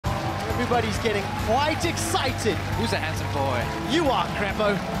everybody's getting quite excited. Who's a handsome boy? You are,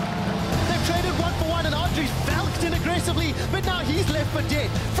 Crapo. They've traded 1-for-1 and Andre's falced in aggressively, but now he's left for dead.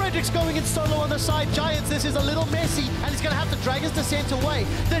 Frederick's going in solo on the side. Giants, this is a little messy, and he's going to have to drag his descent away.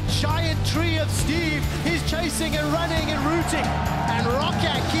 The giant tree of Steve is chasing and running and rooting, and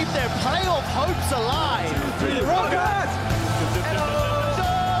Rocket keep their playoff hopes alive. Rocket!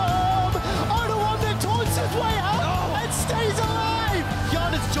 Taunts his way out and stays alive!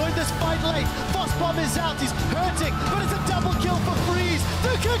 Jan has joined this fight late. Bossbomb is out, he's hurting, but it's a double kill for Freeze.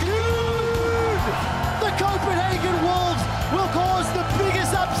 The Cocoon! The Copenhagen Wolves will cause the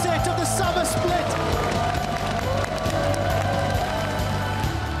biggest upset of the summer split.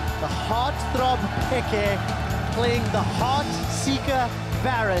 The Heartthrob Peke playing the Heart Seeker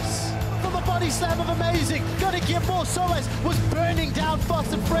Varus. From a body slam of Amazing, gotta get more. Soas was burning down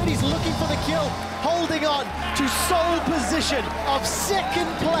fast, and Freddy's looking for the kill, holding on to sole position of second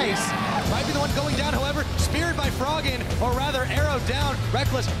place. Might be the one going down, however, speared by Froggen, or rather arrowed down.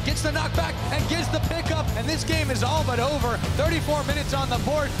 Reckless gets the knockback and gets the pickup, and this game is all but over. 34 minutes on the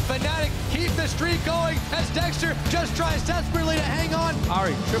board. Fnatic keep the streak going as Dexter just tries desperately to hang on.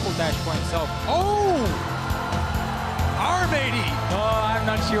 Ari, triple dash for himself. Oh! R80! Oh, I'm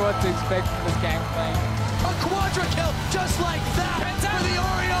not sure what to expect from this gameplay. A quadra kill, just like that! For the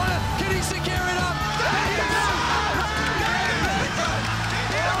Oriona, can he secure it up?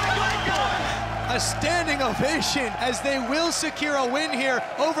 A standing ovation as they will secure a win here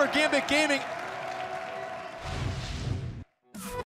over Gambit Gaming.